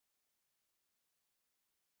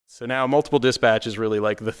So now multiple dispatch is really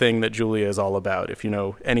like the thing that Julia is all about. If you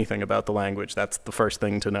know anything about the language, that's the first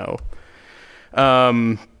thing to know.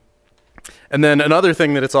 And then another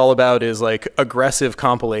thing that it's all about is like aggressive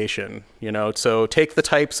compilation, so take the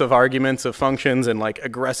types of arguments of functions and like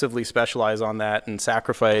aggressively specialize on that and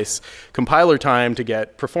sacrifice compiler time to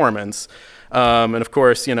get performance. And of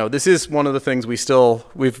course, this is one of the things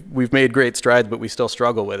we've made great strides, but we still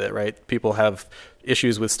struggle with it, right? People have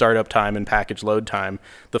issues with startup time and package load time.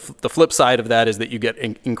 The flip side of that is that you get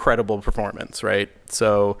incredible performance, right?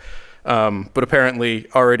 So, but apparently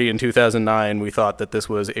already in 2009, we thought that this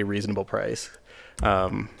was a reasonable price.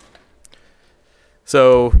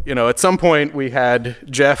 So, at some point we had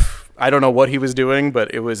Jeff, I don't know what he was doing,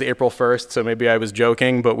 but it was April 1st, so maybe I was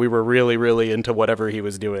joking, but we were really, really into whatever he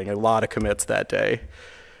was doing. A lot of commits that day.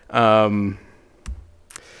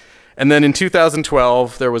 And then in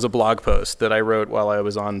 2012, there was a blog post that I wrote while I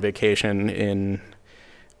was on vacation in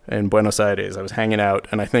Buenos Aires. I was hanging out,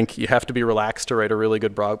 and I think you have to be relaxed to write a really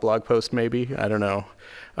good blog post, maybe. I don't know.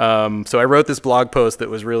 So I wrote this blog post that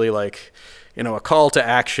was really like, a call to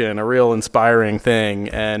action, a real inspiring thing.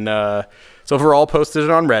 And so overall posted it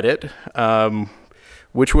on Reddit,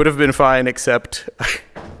 which would have been fine, except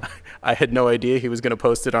I had no idea he was going to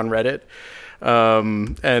post it on Reddit.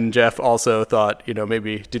 And Jeff also thought,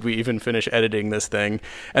 maybe did we even finish editing this thing?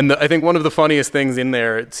 And I think one of the funniest things in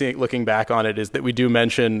there, looking back on it, is that we do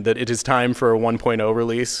mention that it is time for a 1.0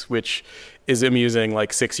 release, which is amusing.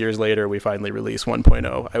 Like 6 years later, we finally release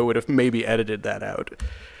 1.0. I would have maybe edited that out.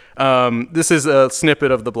 This is a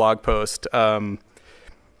snippet of the blog post.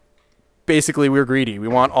 Basically, we're greedy. We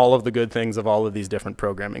want all of the good things of all of these different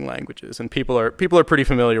programming languages, and people are pretty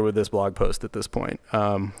familiar with this blog post at this point.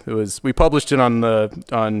 We published it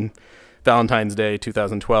on Valentine's Day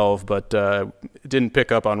 2012, but it didn't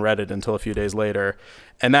pick up on Reddit until a few days later,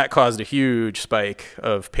 and that caused a huge spike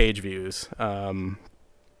of page views. And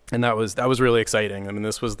that was really exciting. I mean,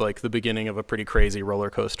 this was like the beginning of a pretty crazy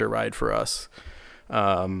roller coaster ride for us,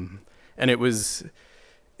 and it was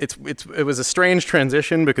a strange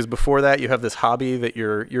transition, because before that you have this hobby that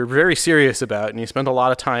you're very serious about and you spend a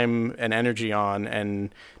lot of time and energy on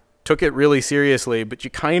and took it really seriously, but you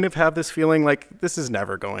kind of have this feeling like this is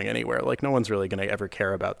never going anywhere. Like no one's really going to ever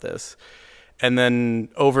care about this. And then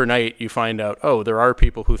overnight you find out, oh, there are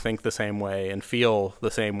people who think the same way and feel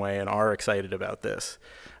the same way and are excited about this.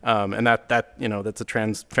 And that's a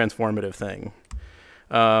transformative thing.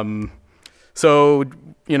 So,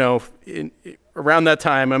 around that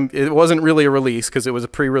time, it wasn't really a release because it was a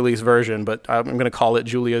pre-release version, but I'm going to call it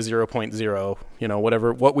Julia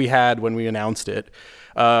 0.0, what we had when we announced it,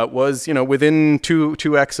 was, within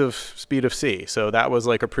 2x of speed of C. So that was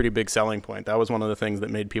like a pretty big selling point. That was one of the things that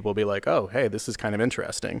made people be like, oh, hey, this is kind of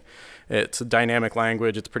interesting. It's a dynamic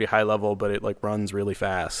language. It's pretty high level, but it like runs really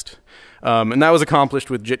fast. And that was accomplished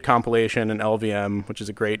with JIT compilation and LVM, which is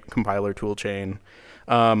a great compiler tool chain.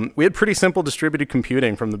 We had pretty simple distributed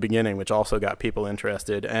computing from the beginning, which also got people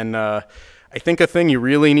interested. And I think a thing you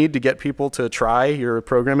really need to get people to try your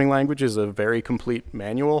programming language is a very complete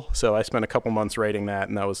manual. So I spent a couple months writing that,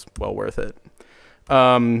 and that was well worth it.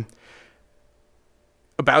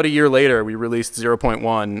 About a year later, we released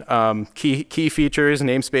 0.1. Key features,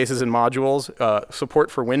 namespaces and modules,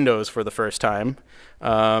 support for Windows for the first time,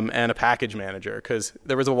 and a package manager. Because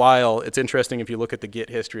there was a while, it's interesting if you look at the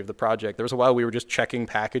Git history of the project, there was a while we were just checking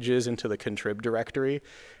packages into the contrib directory,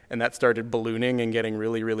 and that started ballooning and getting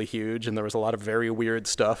really, really huge, and there was a lot of very weird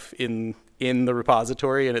stuff in the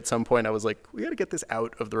repository, and at some point I was like, we got to get this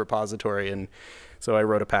out of the repository, and so I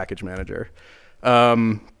wrote a package manager.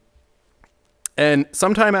 And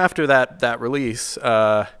sometime after that release,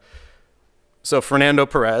 so Fernando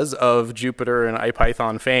Perez of Jupyter and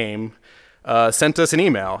IPython fame sent us an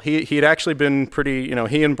email. He had actually been pretty,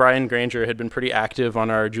 he and Brian Granger had been pretty active on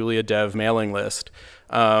our Julia Dev mailing list.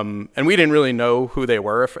 And we didn't really know who they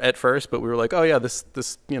were at first, but we were like, oh yeah, this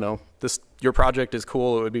your project is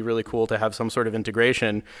cool. It would be really cool to have some sort of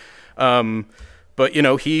integration. But,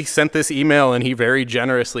 he sent this email, and he very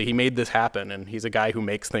generously, he made this happen, and he's a guy who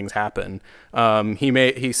makes things happen.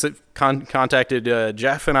 He contacted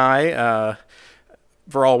Jeff and I.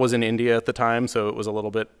 Viral was in India at the time, so it was a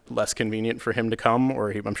little bit less convenient for him to come,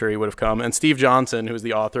 or I'm sure he would have come. And Steve Johnson, who's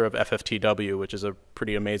the author of FFTW, which is a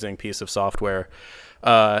pretty amazing piece of software.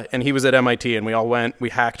 And he was at MIT, and we all went. We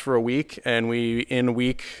hacked for a week, and in a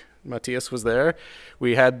week, Matthias was there.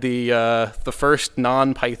 We had the first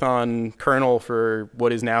non-Python kernel for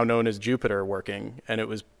what is now known as Jupyter working, and it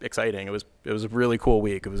was exciting. It was a really cool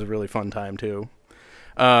week. It was a really fun time too.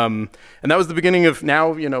 And that was the beginning of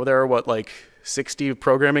now. There are 60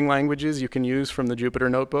 programming languages you can use from the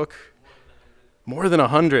Jupyter notebook. More than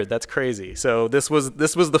 100. That's crazy. So this was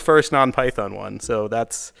the first non-Python one. So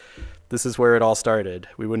this is where it all started.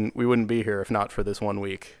 We wouldn't be here if not for this 1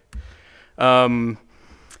 week. And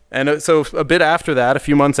so a bit after that, a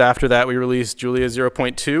few months after that, we released Julia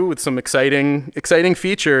 0.2 with some exciting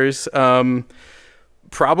features.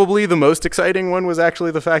 Probably the most exciting one was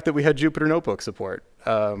actually the fact that we had Jupyter Notebook support.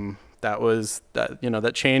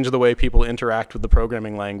 That changed the way people interact with the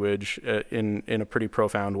programming language in a pretty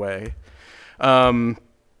profound way.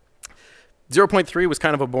 0.3 was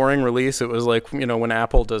kind of a boring release. It was like, when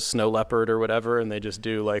Apple does Snow Leopard or whatever, and they just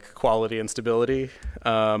do like quality and stability.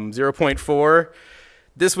 0.4,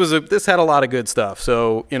 this had a lot of good stuff.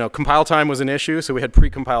 So, compile time was an issue, so we had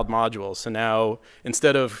pre-compiled modules. So now,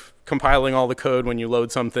 instead of compiling all the code when you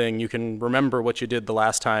load something, you can remember what you did the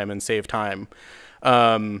last time and save time.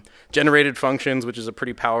 Generated functions, which is a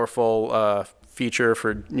pretty powerful feature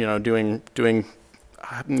for, doing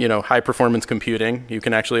high performance computing. You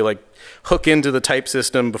can actually like hook into the type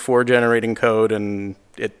system before generating code, and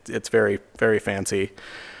it's very, very fancy.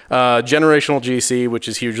 Generational GC, which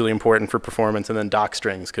is hugely important for performance, and then doc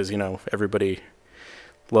strings, because everybody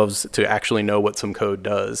loves to actually know what some code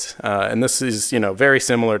does. And this is very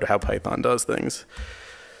similar to how Python does things.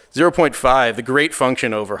 0.5, the great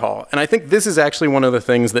function overhaul. And I think this is actually one of the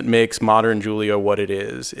things that makes modern Julia what it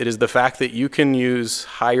is. It is the fact that you can use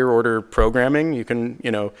higher order programming. You can,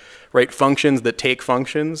 write functions that take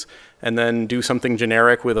functions and then do something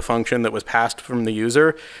generic with a function that was passed from the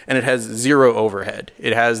user, and it has zero overhead.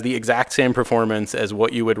 It has the exact same performance as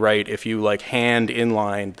what you would write if you like hand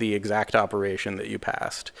inlined the exact operation that you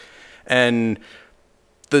passed. And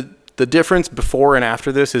the difference before and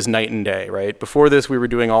after this is night and day, right? Before this, we were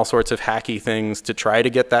doing all sorts of hacky things to try to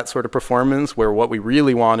get that sort of performance, where what we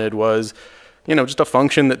really wanted was, just a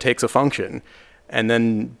function that takes a function,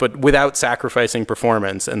 but without sacrificing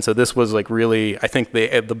performance. And so this was like really, I think,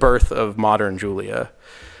 the birth of modern Julia.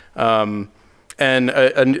 And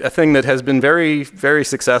a thing that has been very, very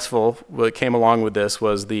successful, what came along with this,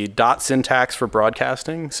 was the dot syntax for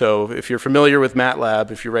broadcasting. So if you're familiar with MATLAB,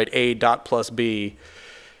 if you write A dot plus B,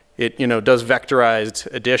 it does vectorized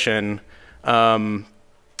addition.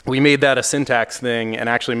 We made that a syntax thing and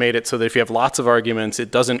actually made it so that if you have lots of arguments,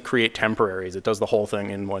 it doesn't create temporaries. It does the whole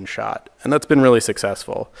thing in one shot. And that's been really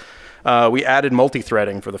successful. We added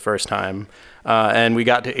multi-threading for the first time, and we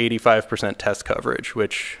got to 85% test coverage,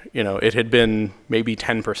 which, it had been maybe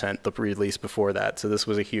 10% the release before that. So this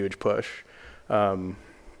was a huge push.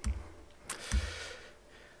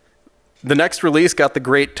 The next release got the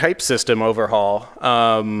great type system overhaul,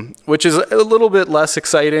 which is a little bit less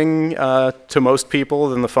exciting to most people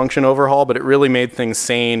than the function overhaul, but it really made things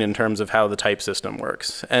sane in terms of how the type system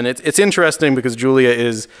works. And it's interesting because Julia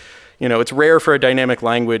is, it's rare for a dynamic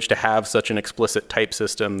language to have such an explicit type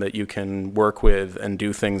system that you can work with and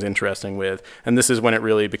do things interesting with. And this is when it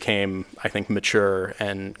really became, I think, mature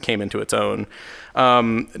and came into its own.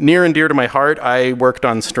 Near and dear to my heart, I worked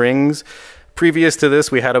on strings. Previous to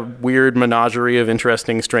this, we had a weird menagerie of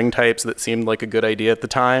interesting string types that seemed like a good idea at the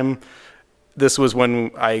time. This was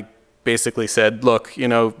when I basically said, look,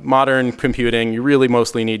 modern computing, you really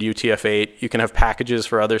mostly need UTF-8. You can have packages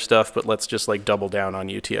for other stuff, but let's just like double down on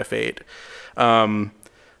UTF-8. I'm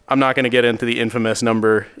not going to get into the infamous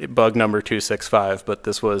bug number 265, but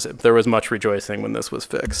there was much rejoicing when this was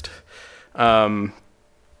fixed.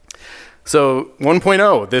 So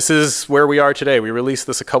 1.0, this is where we are today. We released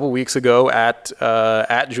this a couple weeks ago at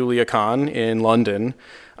JuliaCon in London,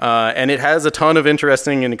 and it has a ton of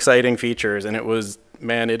interesting and exciting features. And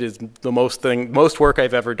it is the most work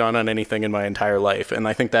I've ever done on anything in my entire life. And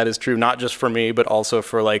I think that is true not just for me, but also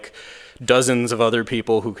for like dozens of other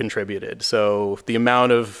people who contributed. So the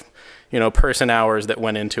amount of person hours that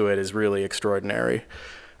went into it is really extraordinary.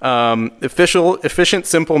 Efficient,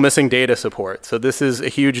 simple missing data support. So this is a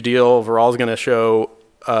huge deal. Viral's going to show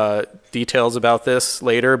details about this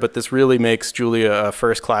later, but this really makes Julia a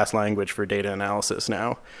first-class language for data analysis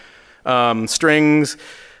now. Strings.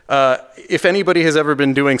 If anybody has ever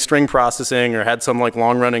been doing string processing or had some like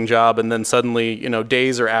long-running job, and then suddenly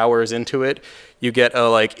days or hours into it, you get a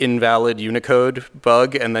like invalid Unicode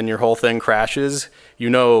bug, and then your whole thing crashes,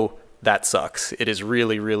 that sucks. It is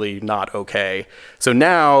really, really not okay. So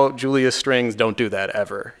now Julia's strings don't do that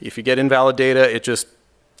ever. If you get invalid data, it just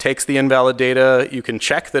takes the invalid data. You can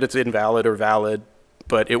check that it's invalid or valid,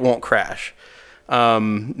 but it won't crash.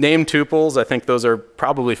 Named tuples, I think those are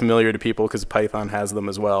probably familiar to people because Python has them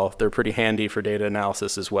as well. They're pretty handy for data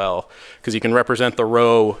analysis as well, because you can represent the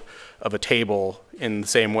row of a table in the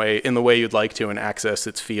same way, in the way you'd like to, and access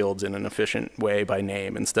its fields in an efficient way by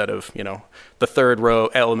name, instead of, the third row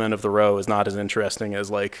element of the row is not as interesting as,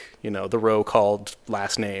 like, the row called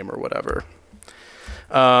last name or whatever.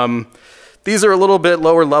 These are a little bit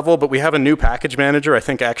lower level, but we have a new package manager. I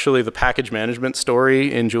think actually the package management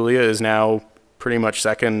story in Julia is now pretty much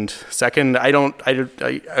second.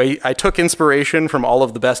 I took inspiration from all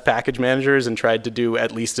of the best package managers and tried to do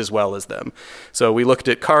at least as well as them. So we looked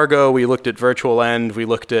at Cargo, we looked at Virtual End, we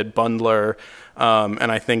looked at Bundler,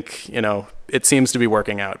 and I think, it seems to be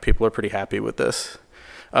working out. People are pretty happy with this.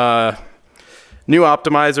 New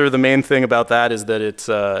optimizer, the main thing about that is that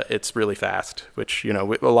it's really fast, which, a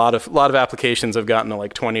lot of applications have gotten to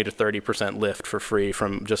like 20 to 30% lift for free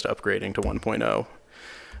from just upgrading to 1.0.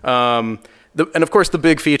 And of course, the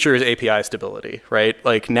big feature is API stability, right?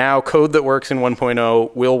 Like now, code that works in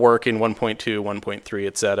 1.0 will work in 1.2, 1.3,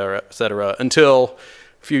 et cetera, until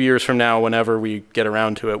a few years from now, whenever we get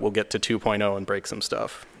around to it, we'll get to 2.0 and break some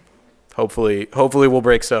stuff. Hopefully we'll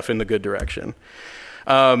break stuff in the good direction.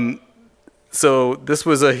 So this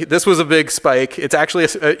was a big spike. It's actually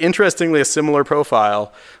interestingly a similar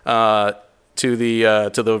profile to the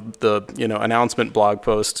announcement blog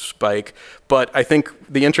post spike, but I think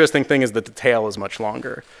the interesting thing is that the tail is much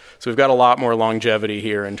longer. So we've got a lot more longevity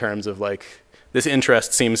here in terms of like this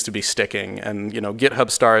interest seems to be sticking, and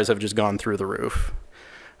GitHub stars have just gone through the roof.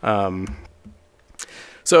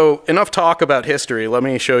 So enough talk about history. Let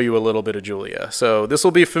me show you a little bit of Julia. So this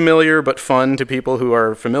will be familiar but fun to people who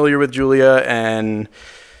are familiar with Julia, and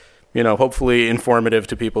hopefully informative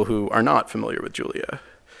to people who are not familiar with Julia.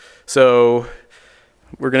 So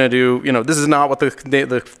we're going to do, this is not what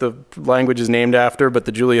the language is named after, but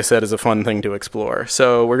the Julia set is a fun thing to explore.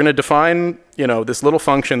 So we're going to define, this little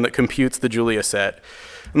function that computes the Julia set.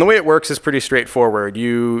 And the way it works is pretty straightforward.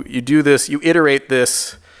 You do this, you iterate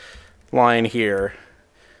this line here,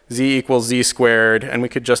 z equals z squared, and we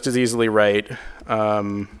could just as easily write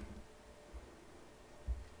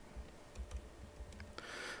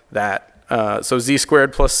that. So z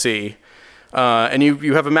squared plus c. And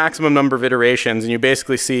you have a maximum number of iterations, and you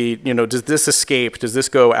basically see, does this escape? Does this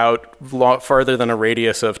go out farther than a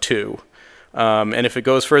radius of 2? And if it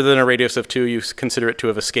goes further than a radius of 2, you consider it to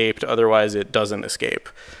have escaped. Otherwise, it doesn't escape.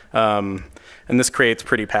 And this creates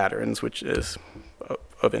pretty patterns, which is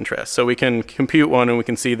of interest. So we can compute one, and we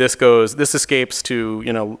can see this escapes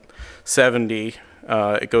to 70.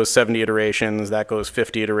 It goes 70 iterations. That goes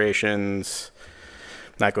 50 iterations.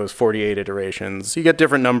 That goes 48 iterations. You get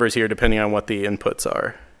different numbers here depending on what the inputs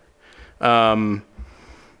are.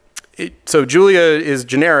 So Julia is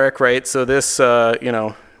generic, right? So this,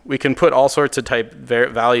 we can put all sorts of type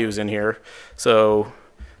values in here. So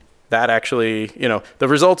that actually, the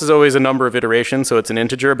result is always a number of iterations, so it's an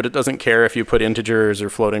integer, but it doesn't care if you put integers or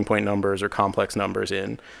floating point numbers or complex numbers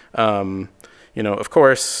in. Of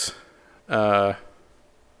course,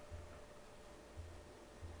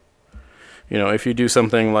 if you do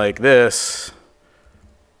something like this,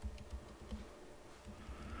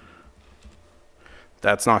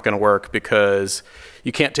 that's not going to work because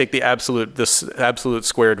you can't take this absolute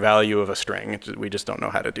squared value of a string. We just don't know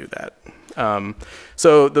how to do that.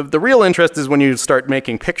 So the real interest is when you start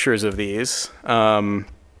making pictures of these. And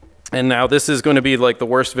now this is going to be like the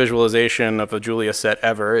worst visualization of a Julia set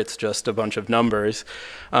ever. It's just a bunch of numbers.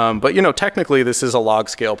 But technically this is a log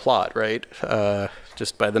scale plot, right?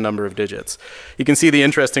 Just by the number of digits. You can see the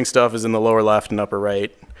interesting stuff is in the lower left and upper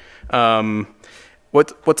right.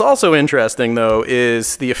 What's also interesting, though,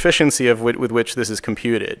 is the efficiency with which this is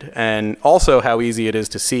computed, and also how easy it is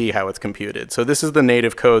to see how it's computed. So this is the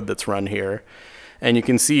native code that's run here. And you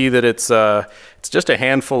can see that it's just a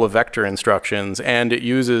handful of vector instructions, and it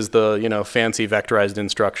uses the fancy vectorized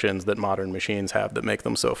instructions that modern machines have that make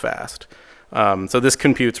them so fast. So this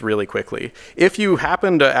computes really quickly. If you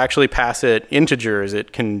happen to actually pass it integers,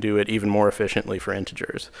 it can do it even more efficiently for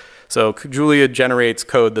integers. So Julia generates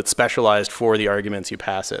code that's specialized for the arguments you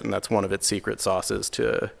pass it, and that's one of its secret sauces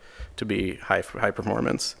to be high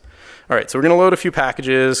performance. All right, so we're going to load a few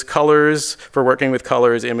packages: colors for working with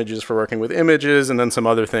colors, images for working with images, and then some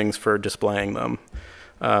other things for displaying them.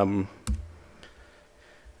 So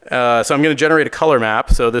I'm going to generate a color map.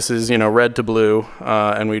 So this is red to blue,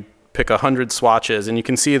 and we pick 100 swatches, and you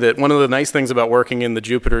can see that one of the nice things about working in the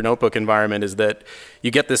Jupyter notebook environment is that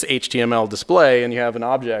you get this HTML display and you have an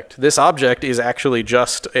object. This object is actually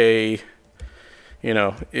just a,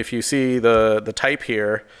 if you see the type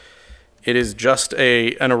here, it is just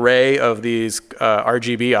an array of these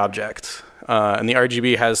RGB objects. And the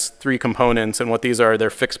RGB has 3 components, and what these are, they're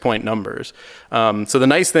fixed point numbers. So the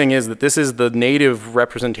nice thing is that this is the native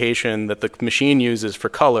representation that the machine uses for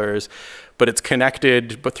colors, but it's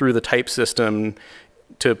connected through the type system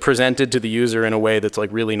to present it to the user in a way that's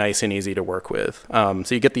like really nice and easy to work with. So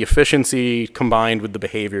you get the efficiency combined with the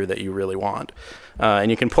behavior that you really want.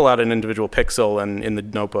 And you can pull out an individual pixel, and in the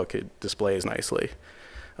notebook it displays nicely.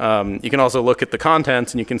 You can also look at the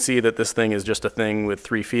contents, and you can see that this thing is just a thing with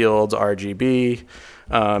 3 fields, RGB.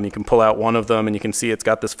 You can pull out one of them, and you can see it's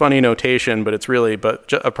got this funny notation, but it's really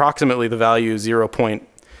approximately the value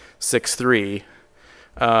 0.63.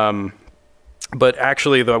 But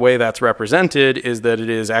actually, the way that's represented is that it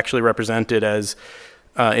is actually represented as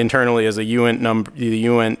internally as a uint number, the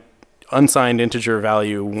uint unsigned integer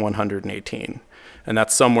value 118. And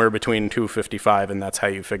that's somewhere between 255, and that's how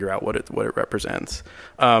you figure out what it represents.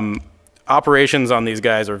 Operations on these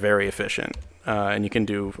guys are very efficient, and you can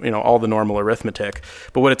do all the normal arithmetic.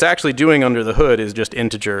 But what it's actually doing under the hood is just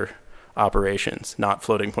integer operations, not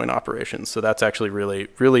floating point operations. So that's actually really,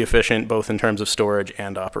 really efficient, both in terms of storage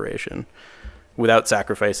and operation, without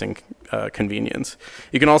sacrificing convenience.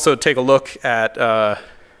 You can also take a look at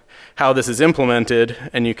how this is implemented,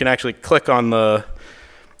 and you can actually click on the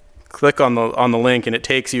link, and it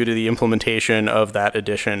takes you to the implementation of that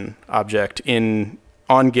addition object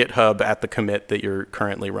on GitHub at the commit that you're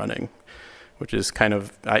currently running, which is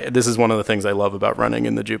this is one of the things I love about running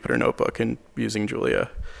in the Jupyter notebook and using Julia.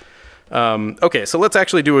 Okay, so let's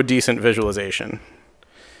actually do a decent visualization.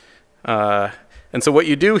 And so what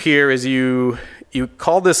you do here is you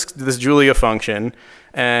call this Julia function,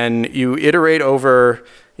 and you iterate over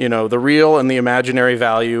the real and the imaginary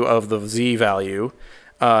value of the z value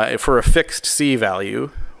for a fixed c value,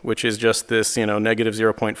 which is just this negative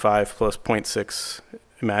 0.5 plus 0.6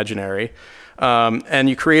 imaginary. And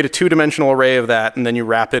you create a 2-dimensional array of that, and then you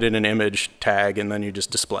wrap it in an image tag, and then you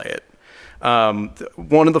just display it.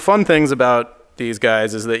 One of the fun things about these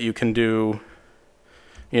guys is that you can do,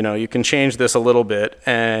 you can change this a little bit,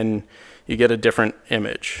 and you get a different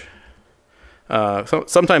image. So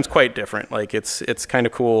sometimes quite different. Like it's kind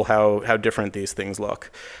of cool how different these things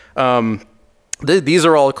look. These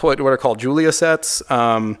are all what are called Julia sets.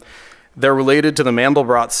 They're related to the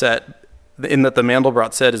Mandelbrot set in that the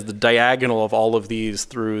Mandelbrot set is the diagonal of all of these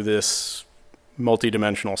through this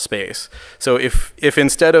multi-dimensional space. So if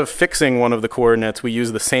instead of fixing one of the coordinates, we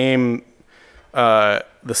use the same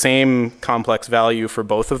complex value for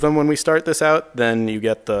both of them when we start this out, then you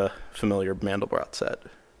get the familiar Mandelbrot set.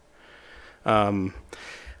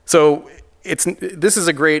 So this is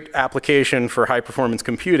a great application for high performance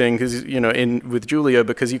computing because with Julia,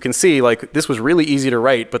 because you can see like this was really easy to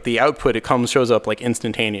write, but the output shows up like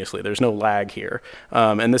instantaneously. There's no lag here,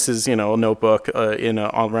 and this is a notebook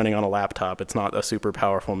running on a laptop. It's not a super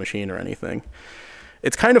powerful machine or anything.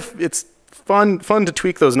 It's fun to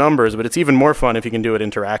tweak those numbers, but it's even more fun if you can do it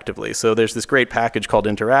interactively. So there's this great package called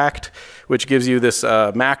Interact, which gives you this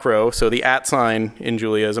macro. So the @ sign in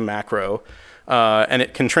Julia is a macro. And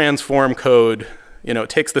it can transform code. It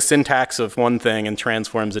takes the syntax of one thing and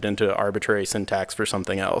transforms it into arbitrary syntax for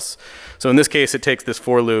something else. So in this case, it takes this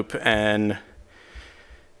for loop, and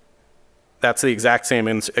that's the exact same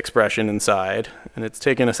expression inside. And it's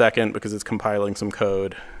taken a second because it's compiling some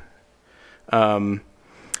code.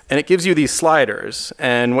 And it gives you these sliders.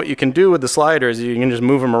 And what you can do with the sliders, you can just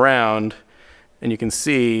move them around, and you can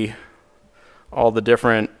see all the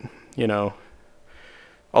different,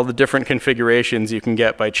 all the different configurations you can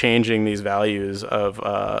get by changing these values of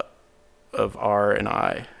R and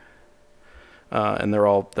I. And they're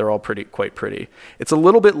all quite pretty. It's a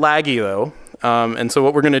little bit laggy though. And so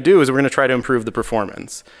what we're going to do is we're going to try to improve the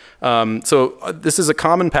performance. This is a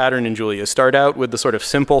common pattern in Julia. Start out with the sort of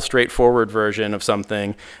simple, straightforward version of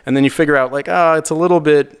something, and then you figure out like,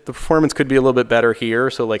 the performance could be a little bit better here.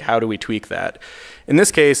 So like, how do we tweak that? In this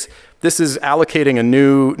case, this is allocating a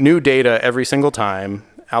new data every single time,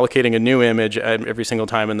 allocating a new image every single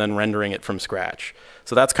time, and then rendering it from scratch.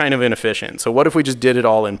 So that's kind of inefficient. So what if we just did it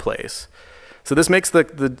all in place? So this makes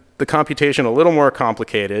the computation a little more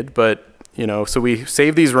complicated, but so we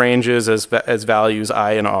save these ranges as values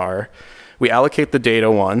I and R. We allocate the data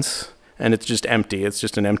once, and it's just empty. It's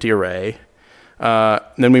just an empty array.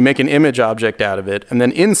 Then we make an image object out of it, and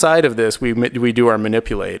then inside of this we do our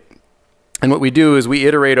manipulate. And what we do is we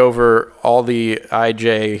iterate over all the I,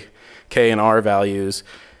 J, K, and R values,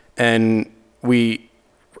 and we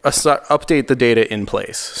update the data in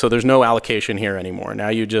place. So there's no allocation here anymore. Now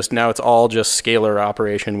it's all just scalar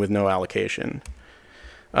operation with no allocation.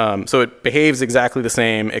 So it behaves exactly the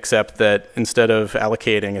same, except that instead of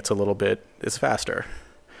allocating, it's faster.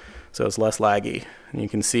 So it's less laggy. And you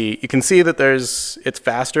can see that it's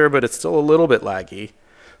faster, but it's still a little bit laggy.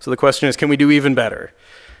 So the question is, can we do even better?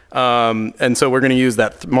 And so we're going to use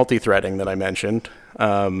that multi-threading that I mentioned.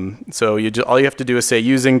 So all you have to do is say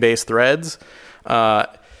using base threads,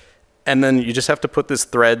 and then you just have to put this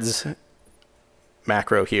threads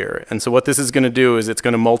macro here. And so what this is going to do is it's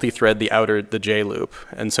going to multi-thread the J loop.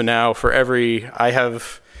 And so now for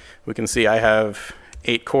we can see I have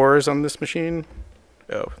 8 cores on this machine.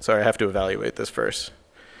 Oh, sorry, I have to evaluate this first.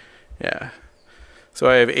 Yeah. So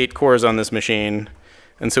I have 8 cores on this machine.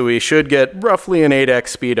 And so we should get roughly an 8x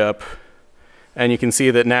speed up. And you can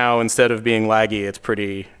see that now, instead of being laggy, it's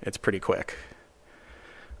pretty quick.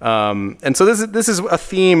 And so this is a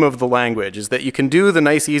theme of the language, is that you can do the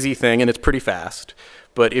nice, easy thing, and it's pretty fast.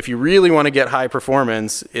 But if you really want to get high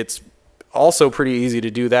performance, it's also pretty easy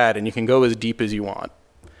to do that, and you can go as deep as you want.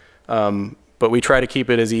 But we try to keep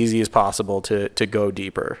it as easy as possible to go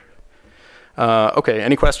deeper. Okay,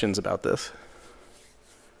 any questions about this?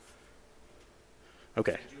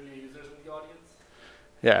 Okay. Julia users in the audience?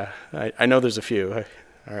 Yeah, I know there's a few.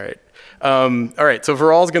 All right. All right, so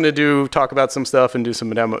Viral's going to talk about some stuff and do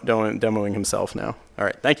some demoing himself now. All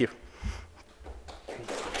right, thank you.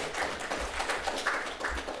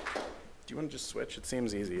 Do you want to just switch? It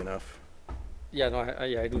seems easy enough. Yeah, no,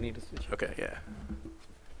 I do need to switch. Okay, yeah.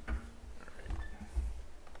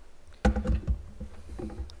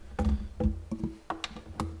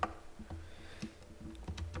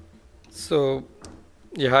 So,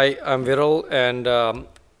 yeah, hi, I'm Viral, and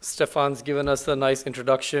Stefan's given us a nice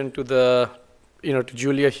introduction to to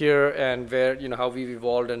Julia here, and how we've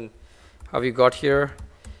evolved and how we got here.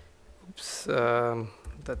 Oops,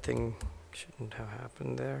 that thing shouldn't have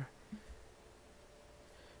happened there.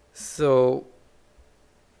 So,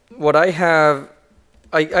 what I have,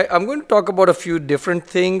 I'm going to talk about a few different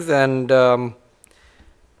things, and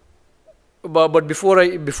but before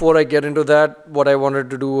I get into that, what I wanted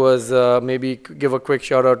to do was maybe give a quick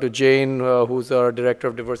shout out to Jane, who's our director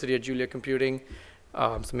of diversity at Julia Computing.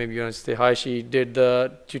 So maybe you want to say hi. She did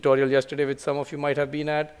the tutorial yesterday, which some of you might have been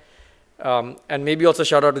at. And maybe also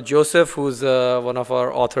shout out to Joseph, who's one of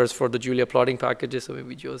our authors for the Julia plotting packages. So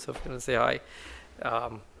maybe Joseph can say hi.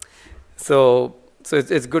 So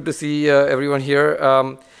it's good to see everyone here.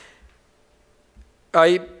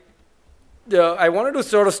 I wanted to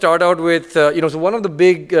sort of start out with, so one of the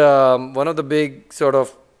big sort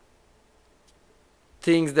of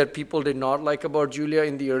things that people did not like about Julia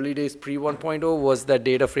in the early days pre 1.0 was that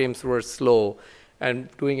data frames were slow, and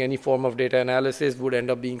doing any form of data analysis would end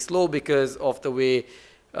up being slow because of the way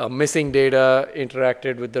missing data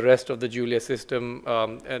interacted with the rest of the Julia system,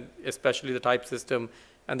 and especially the type system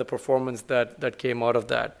and the performance that came out of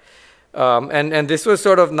that. And this was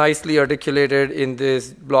sort of nicely articulated in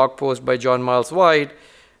this blog post by John Miles White,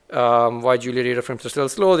 why Julia data frames are still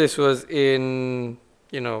slow. This was in,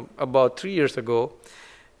 about 3 years ago.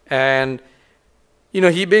 And,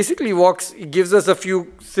 he basically gives us a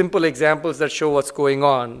few simple examples that show what's going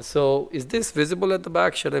on. So is this visible at the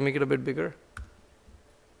back? Should I make it a bit bigger?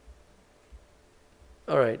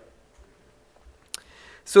 All right.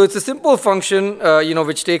 So it's a simple function,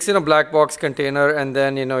 which takes in a black box container, and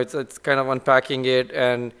then, it's kind of unpacking it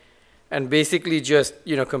and basically just,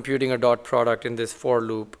 computing a dot product in this for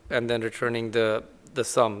loop and then returning the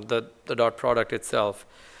sum, the dot product itself.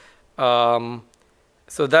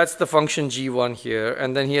 So that's the function G1 here.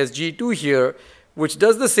 And then he has G2 here, which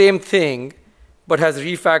does the same thing, but has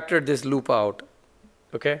refactored this loop out,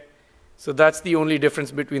 okay? So that's the only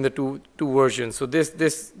difference between the two versions. So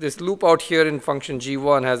this loop out here in function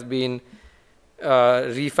G1 has been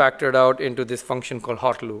refactored out into this function called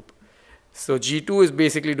hot loop. So G2 is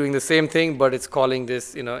basically doing the same thing, but it's calling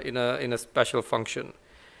this in a special function.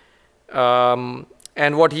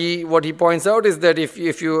 And what he points out is that if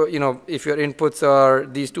your inputs are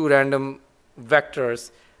these two random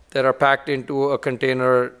vectors that are packed into a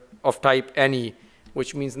container of type any,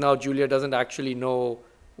 which means now Julia doesn't actually know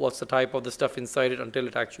what's the type of the stuff inside it until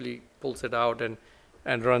it actually pulls it out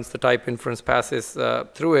and runs the type inference passes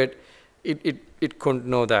through it. It couldn't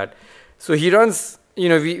know that. So he runs,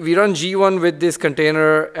 we run G1 with this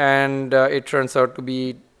container, and it turns out to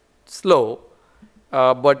be slow.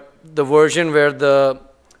 But the version where the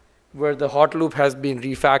hot loop has been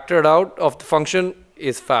refactored out of the function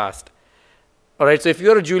is fast. All right, so if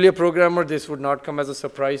you're a Julia programmer, this would not come as a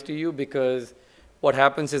surprise to you, because what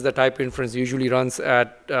happens is the type inference usually runs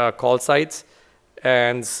at call sites.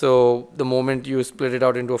 And so the moment you split it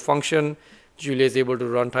out into a function, Julia is able to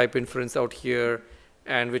run type inference out here,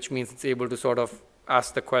 and which means it's able to sort of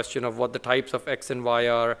ask the question of what the types of X and Y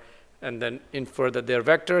are, and then infer that they're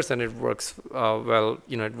vectors, and it works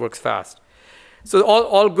it works fast. So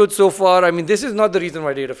all good so far. I mean, this is not the reason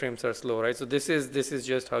why data frames are slow, right? So this is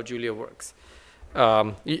just how Julia works.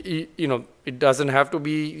 It doesn't have to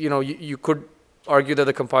be, you could argue that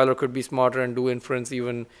the compiler could be smarter and do inference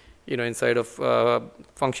even, inside of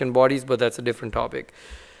function bodies, but that's a different topic.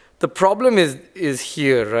 The problem is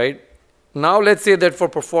here, right? Now let's say that for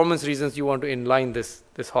performance reasons, you want to inline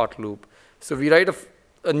this hot loop. So we write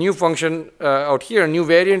a new function out here, a new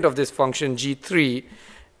variant of this function, G3,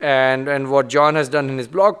 and what John has done in his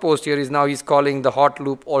blog post here is now he's calling the hot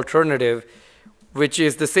loop alternative, which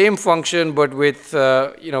is the same function but with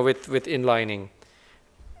inlining.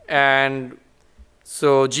 And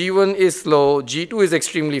so G1 is slow, G2 is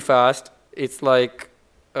extremely fast. It's like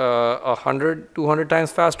 100, 200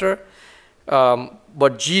 times faster.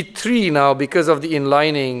 But G3 now, because of the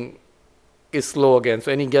inlining, is slow again.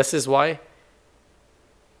 So any guesses why?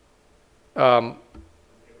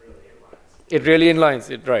 It really inlines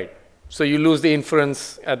it, right. So you lose the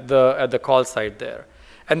inference at the call side there.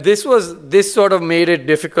 And this sort of made it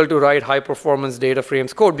difficult to write high performance data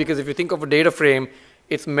frames code, because if you think of a data frame,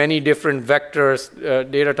 it's many different vectors,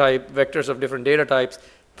 vectors of different data types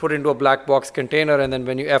put into a black box container, and then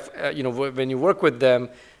when you work with them,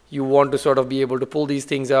 you want to sort of be able to pull these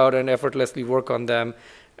things out and effortlessly work on them.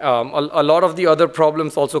 A lot of the other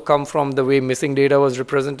problems also come from the way missing data was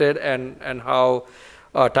represented and how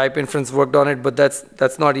type inference worked on it, but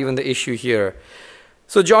that's not even the issue here.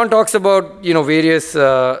 So John talks about various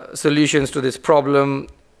solutions to this problem.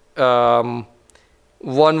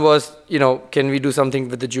 One was can we do something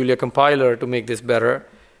with the Julia compiler to make this better?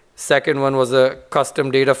 Second one was a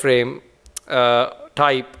custom data frame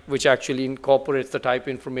type, which actually incorporates the type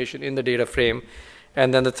information in the data frame.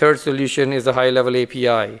 And then the third solution is a high-level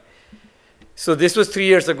API. So this was 3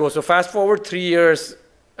 years ago. So fast forward 3 years,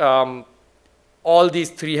 all these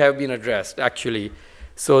three have been addressed, actually.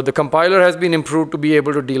 So the compiler has been improved to be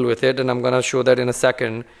able to deal with it, and I'm going to show that in a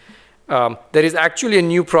second. There is actually a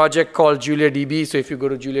new project called JuliaDB. So if you go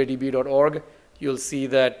to juliadb.org, you'll see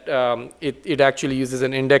that it actually uses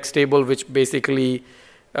an index table, which basically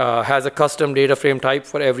has a custom data frame type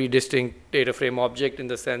for every distinct data frame object, in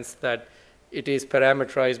the sense that it is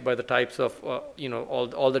parameterized by the types of,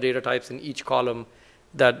 all the data types in each column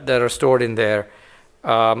that are stored in there.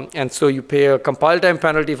 And so you pay a compile time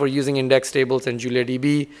penalty for using index tables and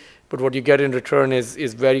JuliaDB, but what you get in return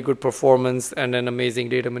is very good performance and an amazing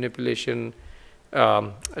data manipulation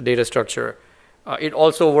data structure. It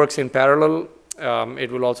also works in parallel.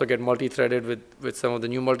 It will also get multi-threaded with some of the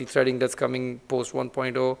new multi-threading that's coming post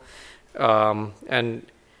 1.0. And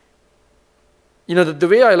the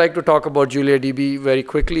way I like to talk about JuliaDB very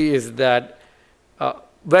quickly is that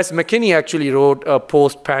Wes McKinney actually wrote a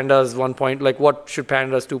post Pandas 1. Like what should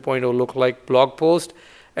Pandas 2.0 look like blog post,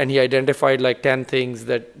 and he identified like 10 things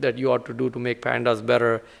that you ought to do to make Pandas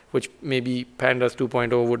better, which maybe Pandas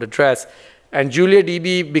 2.0 would address. And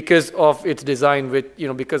JuliaDB, because of its design,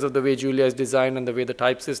 because of the way Julia is designed and the way the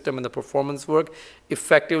type system and the performance work,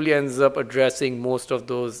 effectively ends up addressing most of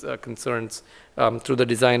those concerns through the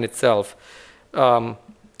design itself.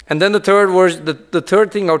 And then the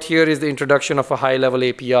third thing out here is the introduction of a high-level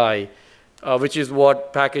API, which is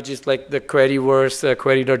what packages like the Queryverse,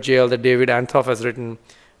 query.jl that David Anthoff has written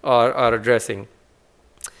are addressing.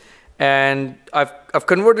 And I've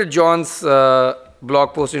converted John's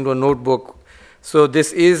blog post into a notebook. So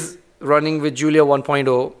this is running with Julia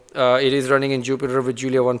 1.0. It is running in Jupyter with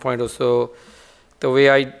Julia 1.0. So the way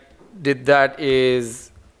I did that is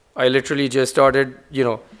I literally just started,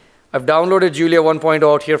 I've downloaded Julia 1.0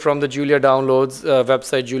 out here from the Julia downloads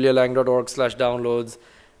website, julialang.org/downloads.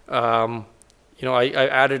 I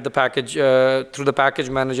added the package through the package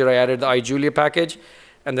manager. I added the iJulia package,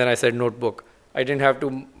 and then I said notebook. I didn't have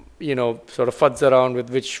to, sort of fudge around with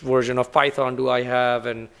which version of Python do I have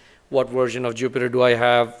and what version of Jupyter do I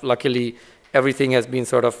have. Luckily, everything has been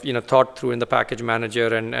sort of, thought through in the package manager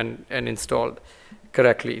and installed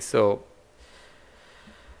correctly. So.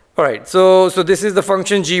 All right, so this is the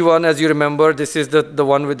function G1, as you remember. This is the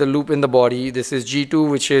one with the loop in the body. This is G2,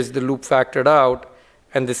 which is the loop factored out.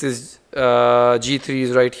 And this is G3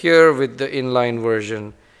 is right here with the inline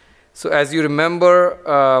version. So as you remember,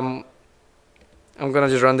 I'm going to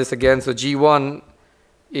just run this again. So G1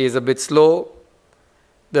 is a bit slow.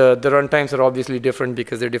 The runtimes are obviously different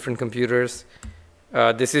because they're different computers.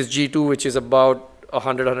 This is G2, which is about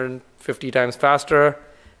 150 times faster.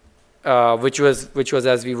 Which was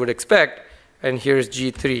as we would expect, and here's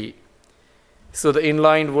G3. So the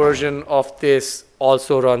inline version of this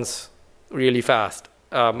also runs really fast,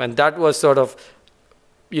 and that was sort of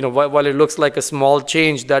while it looks like a small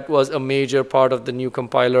change, that was a major part of the new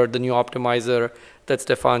compiler, the new optimizer that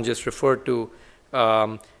Stefan just referred to.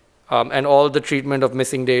 And all the treatment of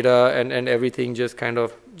missing data and everything just kind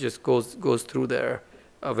of just goes through there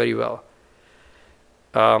very well.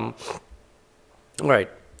 Right.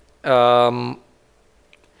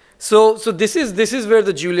 So this is where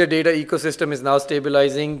the Julia data ecosystem is now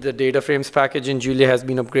stabilizing. The data frames package in Julia has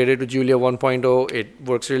been upgraded to Julia 1.0. It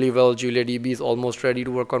works really well. JuliaDB is almost ready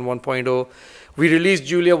to work on 1.0. We released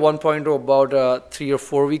Julia 1.0 about 3 or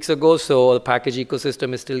 4 weeks ago, so the package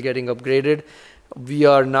ecosystem is still getting upgraded. We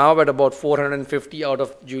are now at about 450 out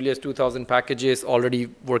of Julia's 2,000 packages already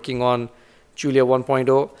working on Julia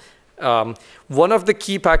 1.0. One of the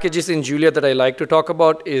key packages in Julia that I like to talk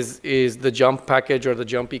about is the jump package or the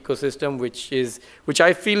jump ecosystem, which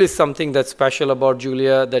I feel is something that's special about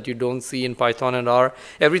Julia that you don't see in Python and R.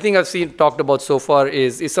 Everything I've talked about so far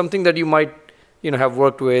is something that you might have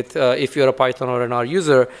worked with if you're a Python or an R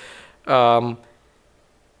user.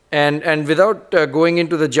 And without going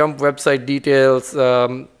into the jump website details,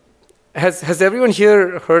 has everyone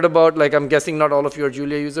here heard about, like, I'm guessing not all of you are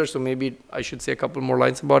Julia users, so maybe I should say a couple more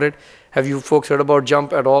lines about it. Have you folks heard about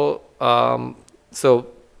jump at all? So,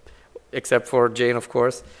 except for Jane, of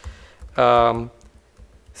course. So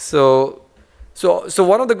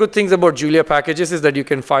one of the good things about Julia packages is that you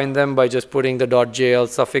can find them by just putting the .jl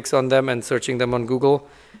suffix on them and searching them on Google,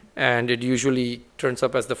 and it usually turns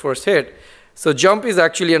up as the first hit. So jump is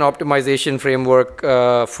actually an optimization framework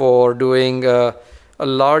for doing a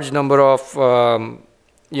large number of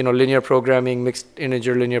linear programming, mixed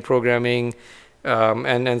integer linear programming,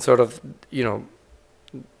 and sort of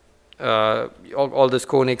all this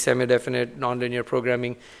conic, semi-definite, nonlinear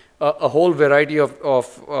programming, a whole variety of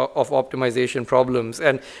optimization problems.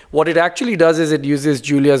 And what it actually does is it uses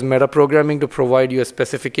Julia's metaprogramming to provide you a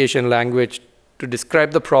specification language to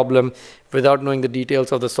describe the problem without knowing the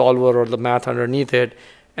details of the solver or the math underneath it,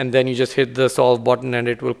 and then you just hit the solve button and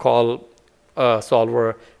it will call a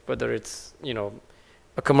solver, whether it's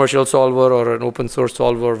a commercial solver or an open source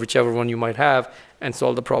solver, whichever one you might have, and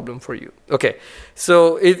solve the problem for you. Okay,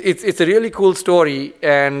 so it's a really cool story,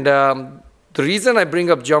 and the reason I bring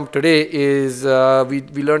up jump today is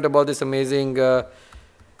we learned about this amazing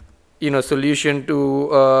solution to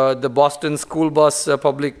the Boston school bus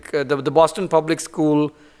the Boston public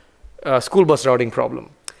school bus routing problem.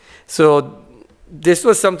 So this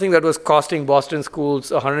was something that was costing Boston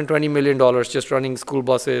schools $120 million just running school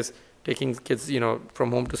buses, taking kids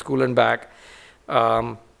from home to school and back.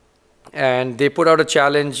 And they put out a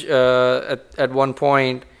challenge at one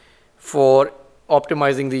point for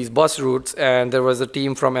optimizing these bus routes, and there was a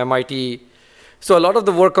team from MIT. So a lot of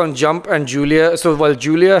the work on jump and Julia, so while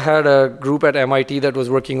Julia had a group at MIT that was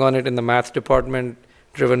working on it in the math department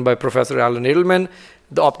driven by Professor Alan Edelman,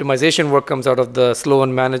 the optimization work comes out of the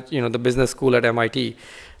Sloan the business school at MIT.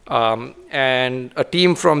 And a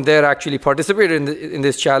team from there actually participated in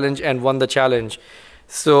this challenge and won the challenge.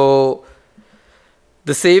 So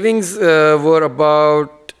the savings were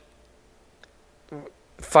about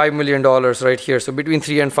 $5 million right here, so between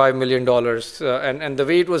 $3 and $5 million. And the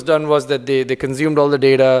way it was done was that they consumed all the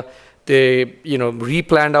data, they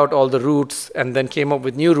replanned out all the routes, and then came up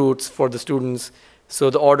with new routes for the students. So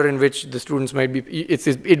the order in which the students might be,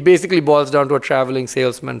 it basically boils down to a traveling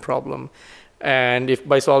salesman problem. And if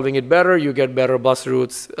by solving it better, you get better bus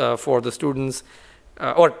routes for the students,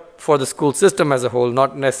 or for the school system as a whole,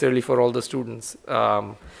 not necessarily for all the students.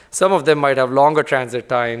 Some of them might have longer transit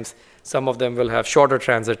times. Some of them will have shorter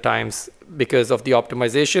transit times because of the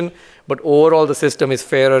optimization. But overall, the system is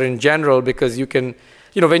fairer in general because you can,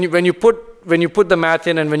 when you put the math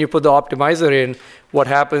in and when you put the optimizer in, what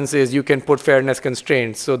happens is you can put fairness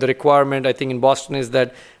constraints. So the requirement, I think, in Boston is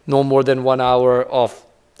that no more than 1 hour of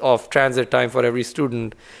transit time for every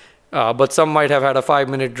student. But some might have had a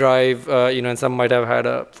 5-minute drive, and some might have had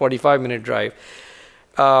a 45-minute drive.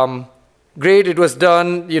 Great, it was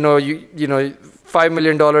done. $5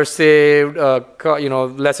 million saved.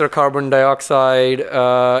 Lesser carbon dioxide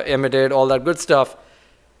emitted, all that good stuff.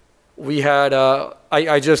 We had.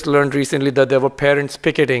 I just learned recently that there were parents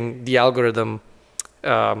picketing the algorithm,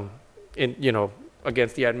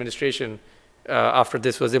 against the administration after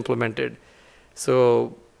this was implemented.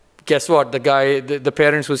 So guess what? The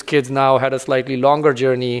parents whose kids now had a slightly longer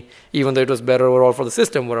journey, even though it was better overall for the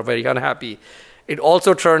system, were very unhappy. It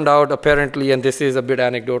also turned out, apparently, and this is a bit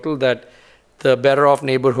anecdotal, that the better off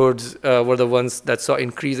neighborhoods were the ones that saw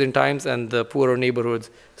increase in times, and the poorer neighborhoods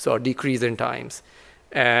saw decrease in times.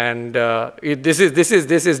 And this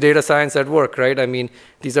is data science at work, right? I mean,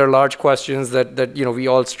 these are large questions that we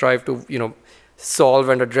all strive to solve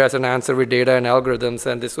and address and answer with data and algorithms.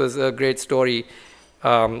 And this was a great story.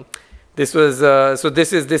 This was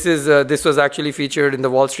actually featured in the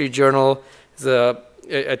Wall Street Journal.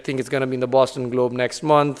 I think it's going to be in the Boston Globe next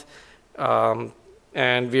month.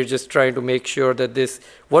 And we're just trying to make sure that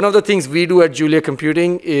one of the things we do at Julia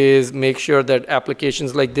Computing is make sure that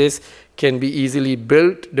applications like this can be easily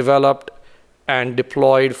built, developed, and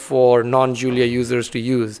deployed for non-Julia users to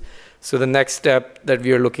use. So the next step that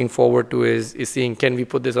we are looking forward to is seeing, can we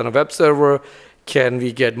put this on a web server? Can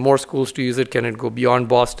we get more schools to use it? Can it go beyond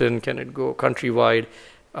Boston? Can it go countrywide?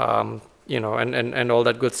 And all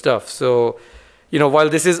that good stuff. So, while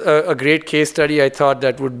this is a great case study, I thought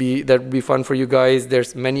that would be fun for you guys.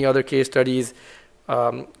 There's many other case studies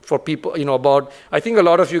for people, about, I think a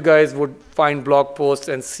lot of you guys would find blog posts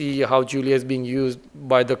and see how Julia is being used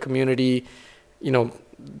by the community.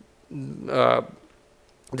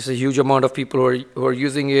 There's a huge amount of people who are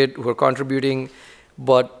using it, who are contributing,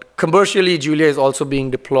 but commercially, Julia is also being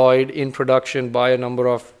deployed in production by a number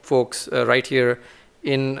of folks right here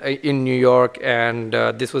in New York, and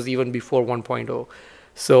this was even before 1.0.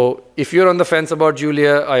 So if you're on the fence about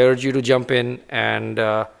Julia, I urge you to jump in, and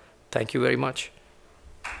thank you very much.